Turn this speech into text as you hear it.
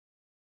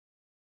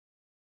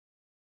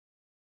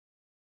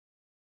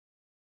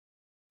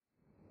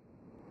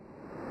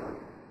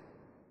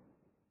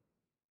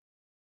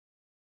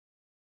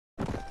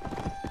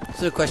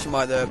There's a question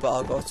mark there, but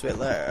I'll go to it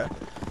later.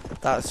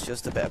 That's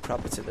just a bit of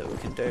property that we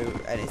can do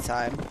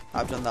anytime.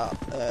 I've done that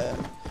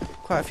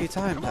quite a few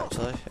times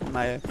actually in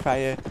my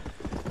prior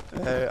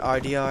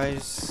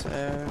RDR's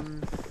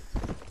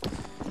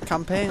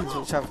campaigns,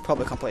 which I've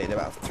probably completed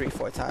about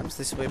 3-4 times.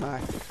 This will be my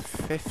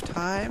 5th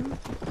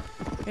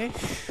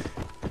time-ish.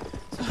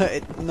 So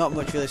not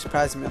much really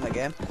surprising me on the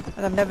game.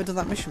 And I've never done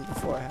that mission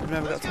before. I've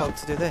never got told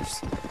to do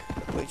this,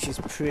 which is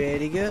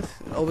pretty good.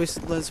 Always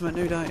learn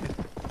something new, don't you?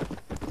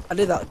 I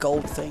did that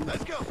gold thing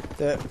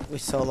that we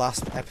saw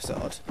last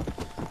episode,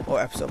 or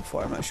episode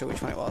before, I'm not sure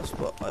which one it was,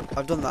 but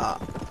I've done that.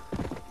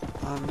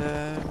 And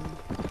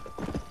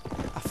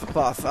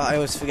I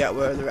always forget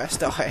where the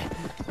rest are.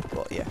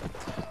 But yeah,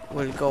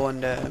 we'll go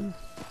and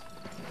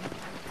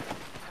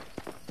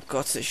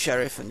go to the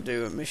sheriff and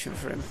do a mission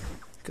for him,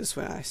 because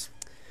we're nice.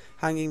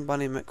 Hanging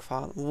Bonnie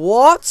McFarlane.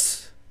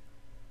 What?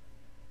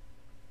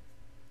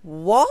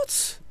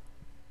 What?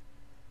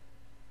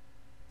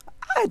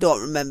 I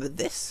don't remember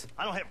this.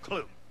 I don't have a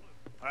clue.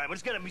 Alright, but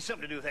it's gotta be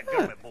something to do with that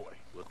government boy.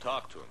 We'll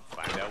talk to him,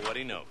 find out what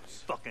he knows.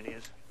 Fucking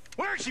is.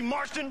 Where is she,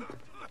 Marston?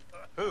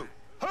 Who?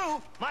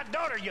 Who? My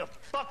daughter, you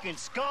fucking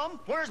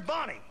scum. Where's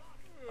Bonnie?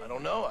 I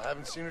don't know. I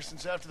haven't seen her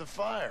since after the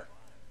fire.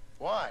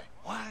 Why?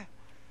 Why?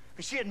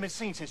 Because she hadn't been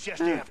seen since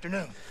yesterday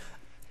afternoon.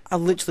 I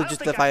literally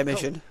just did a fire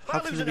mission. How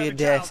can it be a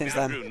day since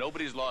then? Andrew,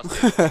 nobody's lost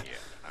anything yet.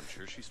 I'm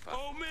sure she's fine.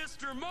 Oh,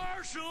 Mr.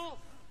 Marshall!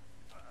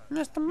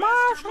 Mr.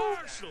 Marshall! Mr.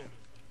 Marshall!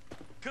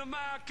 Come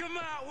out,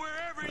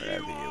 wherever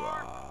you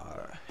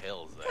are.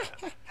 Hell's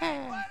that?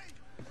 That'd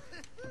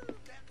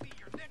be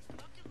your next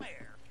fucking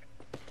mayor.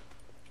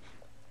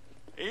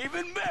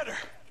 Even better.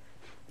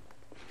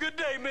 Good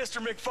day,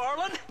 Mr.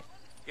 McFarlane.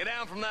 Get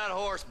down from that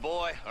horse,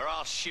 boy, or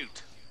I'll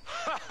shoot.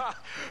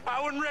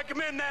 I wouldn't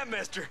recommend that,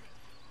 mister.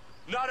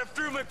 Not if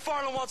Drew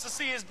McFarlane wants to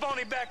see his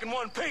Bonnie back in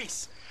one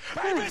piece.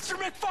 Hey, Mr.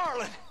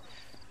 McFarlane!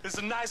 This is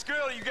a nice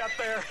girl you got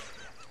there.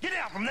 Get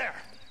out from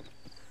there.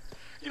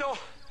 You know,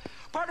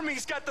 part of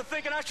me's got to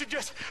thinking I should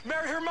just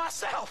marry her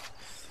myself.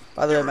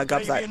 By the way, my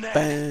gob's like,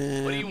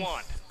 bam. What do you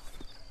want?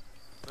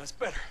 That's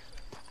better.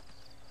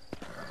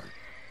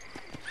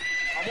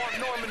 I want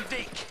Norman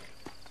Deke.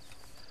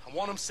 I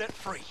want him set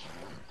free.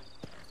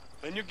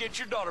 Then you'll get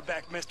your daughter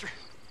back, mister.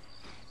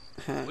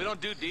 We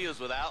don't do deals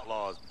with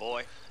outlaws,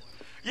 boy.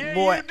 Yeah,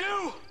 Boy. you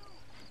do.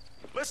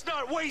 Let's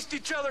not waste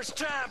each other's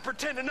time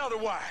pretending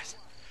otherwise.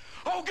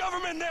 Oh,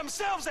 government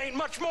themselves ain't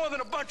much more than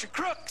a bunch of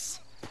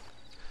crooks.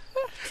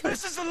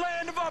 This is the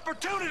land of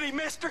opportunity,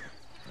 mister.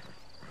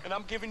 And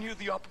I'm giving you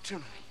the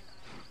opportunity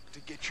to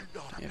get your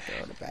daughter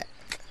back.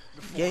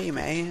 before Yeah,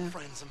 man.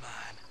 friends of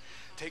mine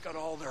take out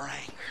all their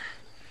anger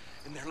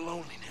and their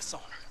loneliness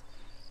on her.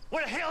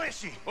 Where the hell is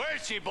she? Where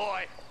is she,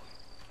 boy?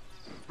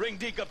 Bring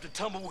Deke up to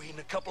Tumbleweed in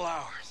a couple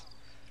hours.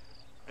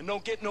 And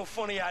don't get no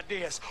funny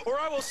ideas, or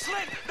I will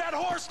slit that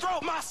horse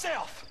throat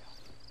myself.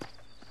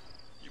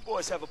 You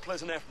boys have a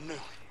pleasant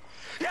afternoon.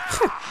 Yeah!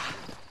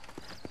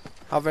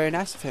 How very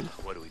nice of him.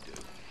 What do we do?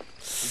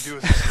 We do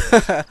as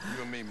it says.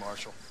 You and me,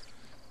 Marshal.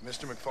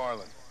 Mr.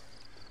 McFarlane.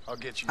 I'll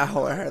get you. I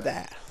owe her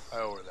that. I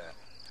owe her that.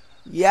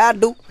 Yeah, I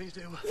do. Please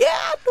do. Yeah,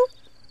 I do.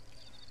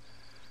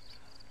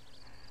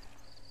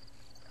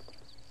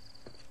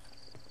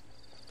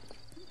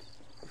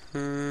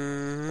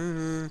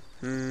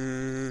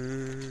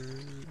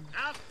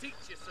 I'll teach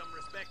you some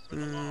respect for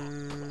the law.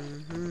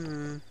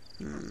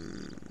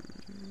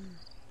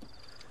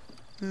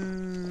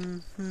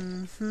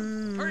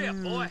 Hurry up,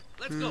 boy.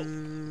 Let's go.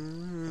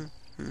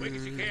 Quick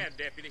as you can,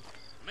 deputy.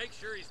 Make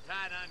sure he's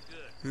tied on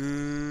good.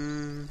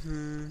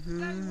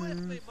 Stay with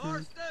me,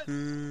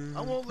 Marston.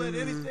 I won't let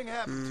anything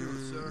happen to her,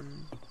 sir.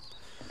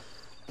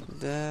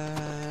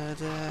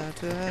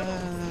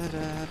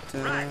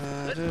 Right.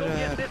 Let's go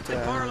get this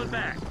McFarlane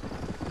back.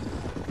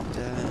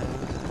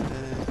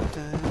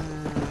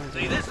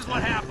 See, this is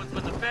what happens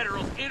when the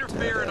Federals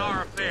interfere in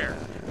our affairs.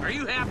 Are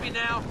you happy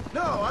now?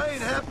 No, I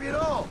ain't happy at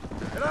all.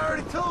 And I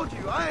already told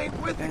you, I ain't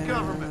with the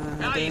government.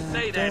 Now you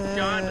say that,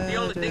 John, but the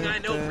only thing I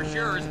know for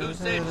sure is who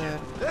sent you.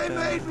 They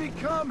made me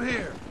come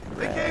here.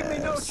 They gave me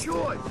no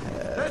choice.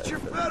 That's your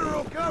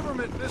federal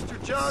government, Mr.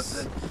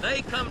 Johnson.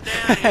 They come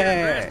down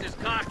here dressed as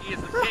cocky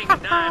as the King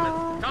of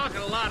Diamonds,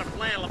 talking a lot of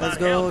flannel about Let's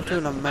go helping to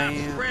us, the about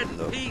man, spreading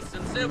the peace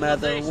and mother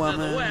civilization to the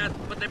woman. West,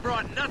 but they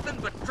brought nothing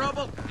but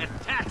trouble and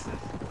taxes.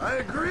 I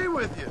agree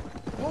with you.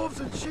 Wolves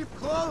in sheep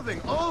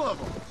clothing, all of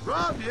them.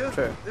 Rob you,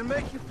 True. then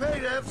make you pay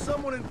to have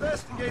someone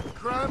investigate the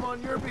crime on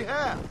your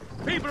behalf.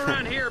 People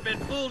around here have been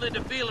fooled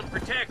into feeling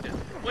protected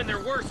when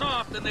they're worse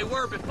off than they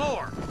were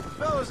before.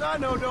 Fellas I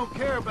know don't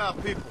care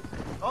about people.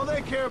 All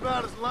they care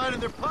about is lining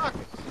their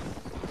pockets.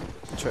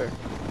 True.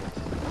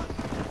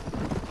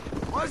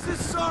 Why is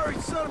this sorry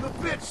son of a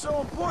bitch so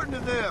important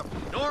to them?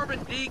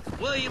 Norman Deke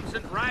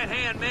Williamson's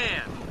right-hand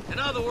man. In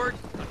other words,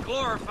 a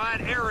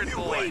glorified errand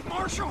boy. Wait,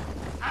 Marshal.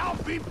 I'll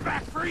be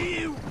back for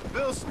you.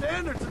 Bill's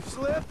standards have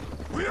slipped.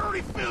 We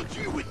already filled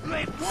you with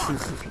lead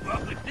once, you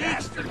ugly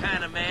Deke's the bastard.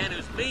 kind of man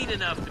who's mean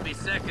enough to be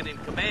second in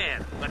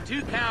command, but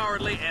too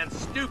cowardly and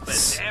stupid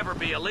to ever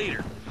be a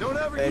leader. Don't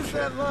ever use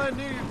that line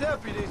near your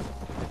deputies.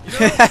 You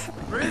know,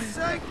 for his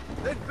sake,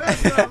 they'd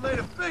best not have laid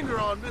a finger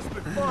on Miss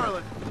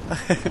McFarland.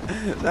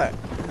 No,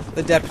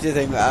 the deputy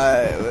thing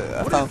I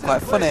What found is quite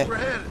this funny. place we're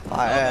headed?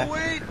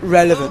 Quite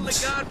relevant. Only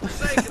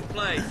godforsaken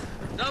place.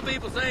 Some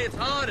people say it's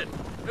haunted.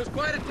 It was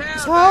quite a town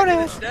It's back in haunted.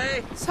 its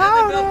day. It's Then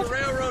they built haunted. the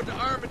railroad to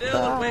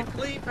Armadillo and went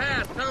clean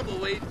past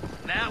Tumbleweed,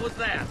 and that was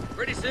that.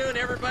 Pretty soon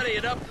everybody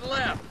had up to the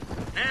left.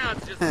 Now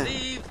it's just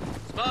thieves,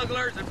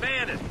 smugglers, and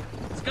bandits.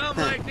 Scum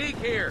like Deke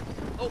here.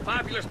 Oh,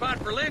 popular spot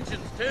for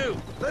lynchings, too.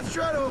 Let's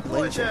try to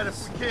avoid that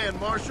if we can,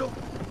 Marshal.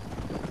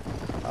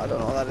 I don't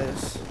know what that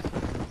is.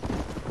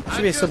 I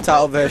Should be a just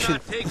subtitle hope you're version.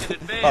 not taking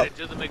advantage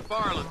of the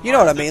McFarland. You know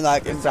what I mean,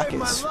 like in It saved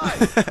my brackets.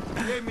 life.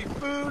 They gave me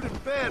food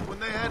and bed when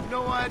they had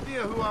no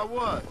idea who I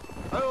was.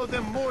 I owe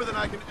them more than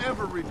I can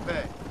ever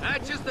repay.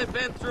 That's just they've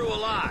been through a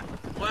lot.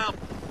 Well,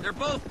 they're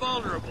both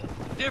vulnerable,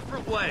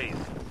 different ways.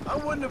 I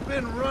wouldn't have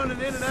been running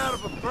in and out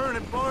of a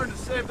burning barn to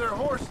save their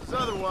horses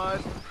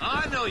otherwise.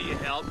 I know you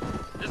helped,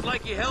 just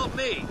like you helped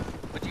me.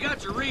 But you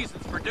got your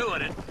reasons for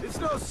doing it. It's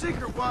no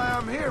secret why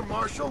I'm here,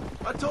 Marshal.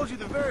 I told you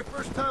the very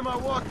first time I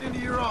walked into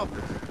your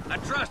office. I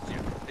trust you.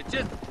 It's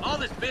just all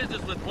this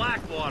business with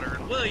Blackwater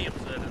and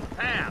Williamson and the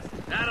past.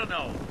 I don't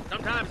know.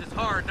 Sometimes it's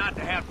hard not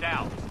to have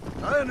doubts.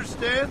 I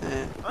understand.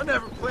 I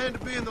never planned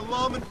to be in the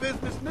lawman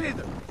business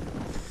neither.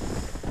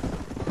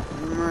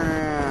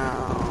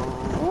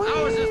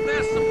 How is this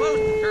mess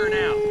supposed to turn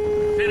out?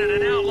 Sending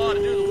an outlaw to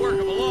do the work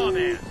of a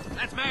lawman.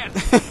 That's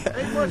madness.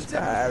 Ain't much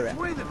difference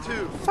between the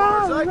two, as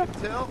far as I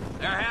can tell.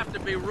 There have to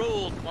be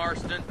rules,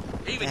 Marston.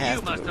 Even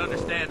you must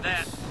understand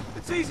that.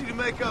 It's easy to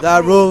make up There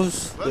are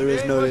rules, but there they is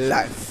ain't no much use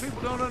life. if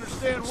people don't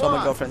understand So my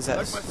why. girlfriend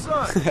says. Like my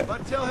son. If I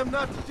tell him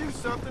not to do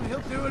something, he'll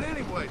do it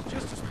anyways,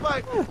 just to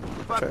spite me.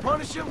 If I Sure.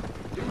 punish him,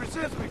 he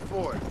resents me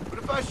for it. But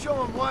if I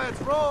show him why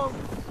it's wrong,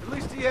 at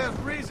least he has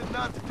reason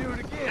not to do it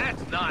again.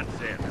 That's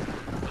nonsense.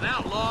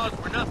 Without laws,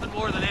 we're nothing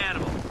more than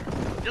animals.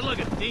 Just look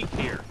at Deke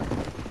here.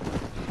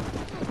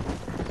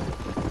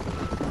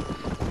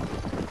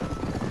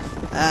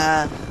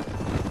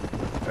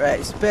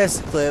 Right, so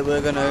basically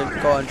we're gonna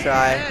go and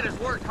try Dad has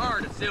worked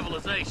hard at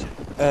civilization.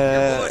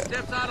 Your boy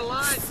steps out of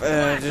line,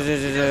 whack him. He does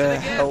it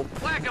again,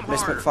 help whack him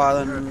Miss harder. You're a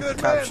McFarland good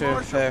capture man,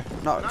 Marshal, her,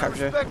 not and I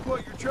capture, respect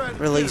what you're trying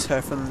to release do.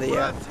 her from the What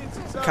I've seen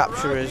since I arrived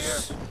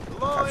capturers, here, the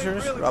law ain't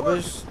capturers, really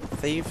robbers,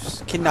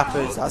 thieves,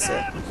 kidnappers, that's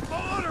it.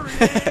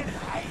 it.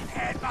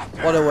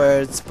 What are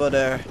words but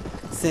a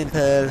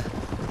simple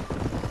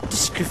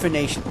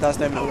discrimination, that's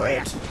not even a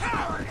word.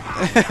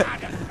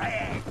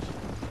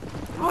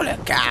 Oh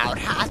look out,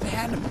 hide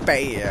behind the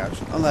beard.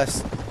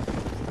 Unless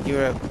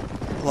you're a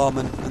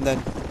lawman and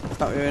then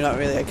you're not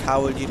really a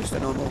coward, you're just a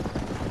normal.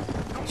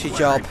 It's your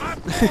job. My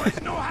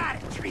boys know how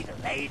to treat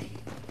a lady.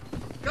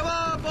 Come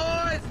on,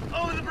 boys!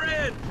 Over the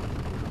bridge!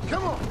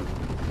 Come on.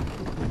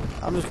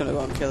 I'm just gonna go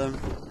and kill him.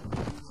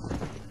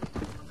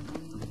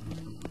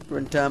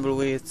 Run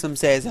tumbleweed. Some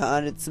say it's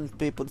 100, some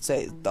people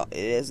say it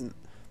isn't.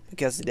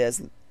 Because it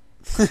isn't.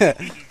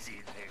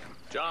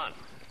 John,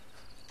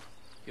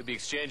 you'll be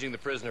exchanging the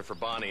prisoner for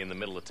Bonnie in the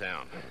middle of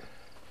town.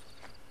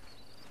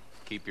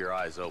 Keep your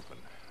eyes open.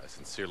 I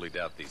sincerely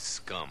doubt these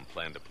scum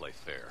plan to play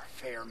fair.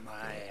 Fair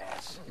my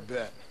ass. You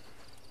bet.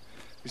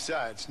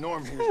 Besides,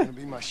 Norm here's gonna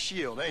be my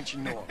shield, ain't you,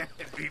 Norm?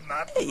 It'd be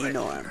my Hey,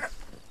 Norm.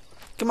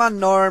 Come on,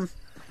 Norm.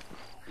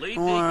 Lead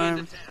Norm. Deke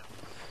into town.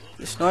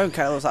 This Norm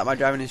kind of looks like my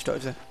driving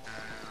instructor.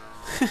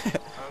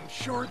 I'm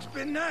sure it's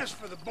been nice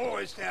for the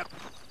boys to have...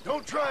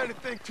 Don't try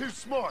anything too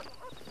smart.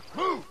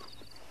 Move!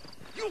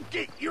 You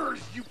get yours,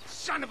 you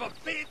son of a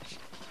bitch!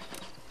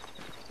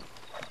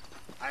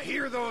 I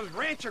hear those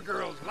rancher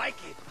girls like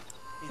it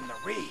in the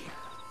rear.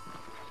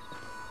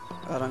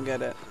 I don't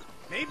get it.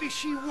 Maybe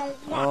she won't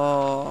want...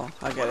 Oh,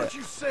 I Why get don't it.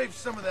 you save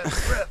some of that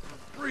breath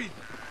for breathing?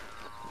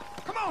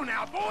 Come on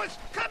now, boys!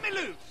 Cut me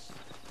loose!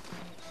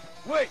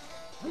 Wait,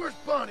 where's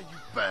Bonnie, you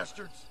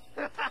bastards?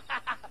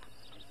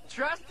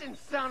 Trusting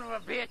son of a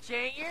bitch,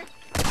 ain't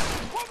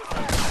you?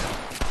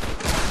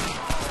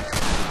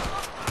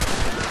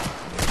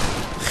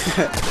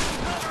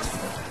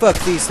 Fuck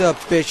these up,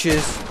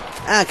 bitches.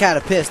 I'm kind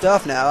of pissed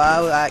off now.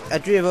 I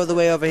drove all the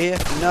way over here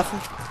for nothing.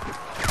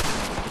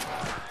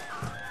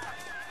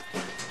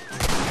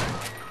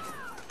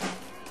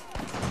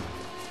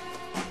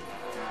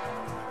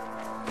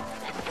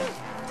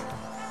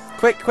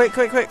 Quick, quick,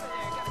 quick, quick.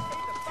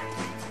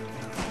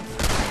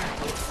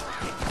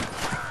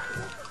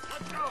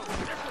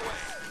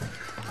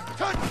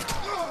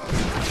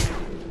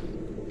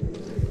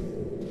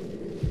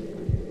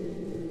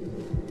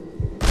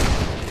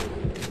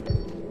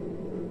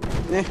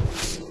 Eh.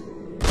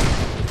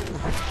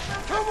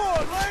 Come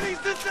on, ladies,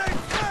 this ain't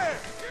fair!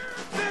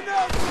 Send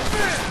out the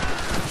men!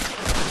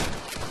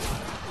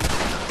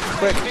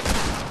 Quick.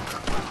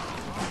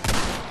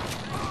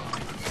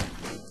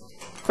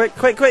 Quick,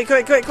 quick, quick,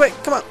 quick, quick, quick.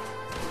 Come on.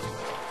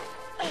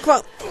 Come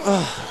on.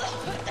 Oh.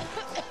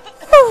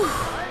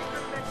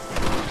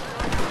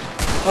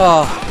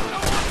 Oh.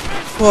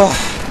 Oh.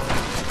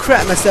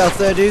 Crap myself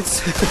there, dudes.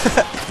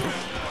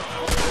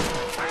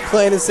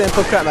 Plain and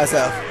simple, crap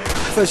myself.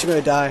 First you're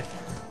gonna die.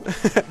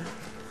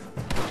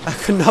 I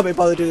could not be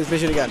bothered to do this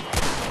mission again.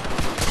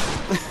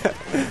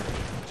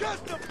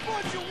 Just a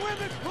bunch of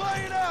women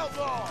playing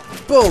outlaw.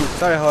 Boom!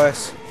 Sorry,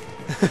 Horace.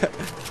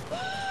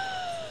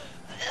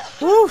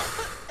 Woo!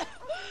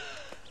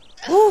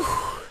 Woo!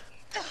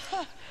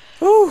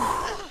 Woo!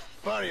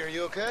 Bonnie, are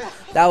you okay?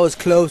 That was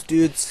close,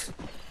 dudes.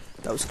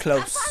 That was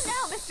close. I'm fine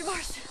now, Mr.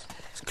 Marston.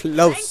 It's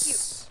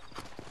close.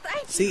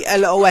 Thank you.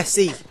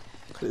 C-L-O-S-E.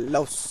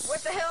 Close.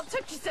 What the hell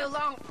took you so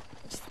long,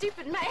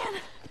 stupid man?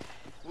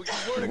 Well,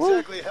 you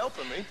weren't exactly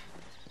helping me.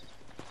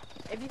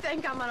 If you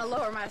think I'm gonna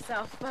lower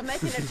myself by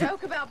making a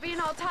joke about being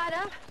all tied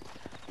up,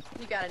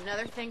 you got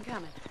another thing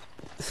coming.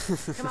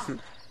 Come on.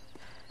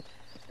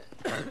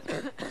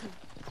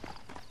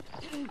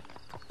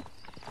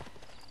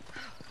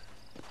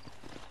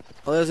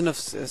 Well, there's enough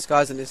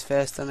scars on his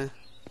face, doesn't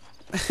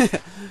he?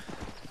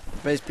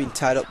 But he's been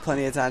tied up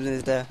plenty of times in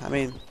his day. I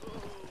mean,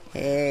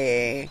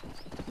 hey.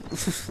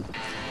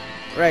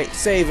 Right,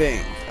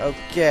 saving.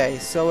 Okay,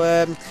 so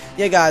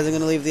yeah, guys, I'm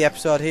gonna leave the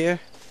episode here.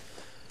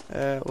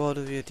 What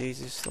of your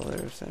Jesus?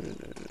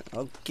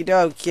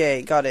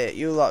 Okay, got it.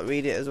 You lot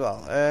read it as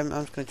well. I'm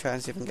just gonna try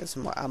and see if I can get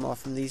some more ammo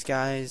from these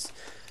guys,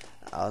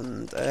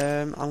 and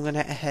I'm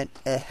gonna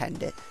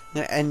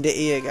end it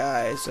here,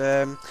 guys.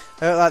 I hope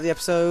you like the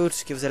episode.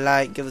 Give us a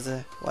like, give us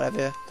a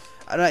whatever.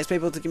 I don't expect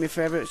people to give me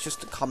favourites,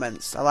 just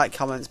comments. I like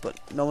comments, but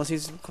no one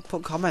seems to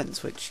put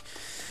comments, which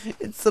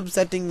it's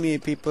upsetting me.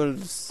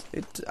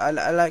 I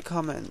like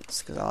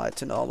comments because I like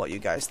to know what you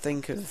guys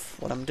think of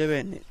what I'm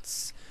doing.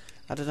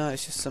 I don't know.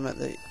 It's just something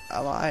that I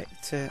like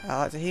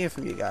to hear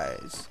from you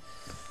guys.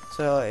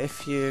 So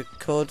if you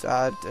could,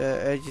 I'd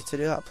urge you to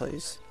do that,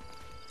 please.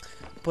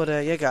 But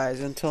yeah,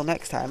 guys. Until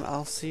next time,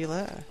 I'll see you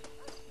later.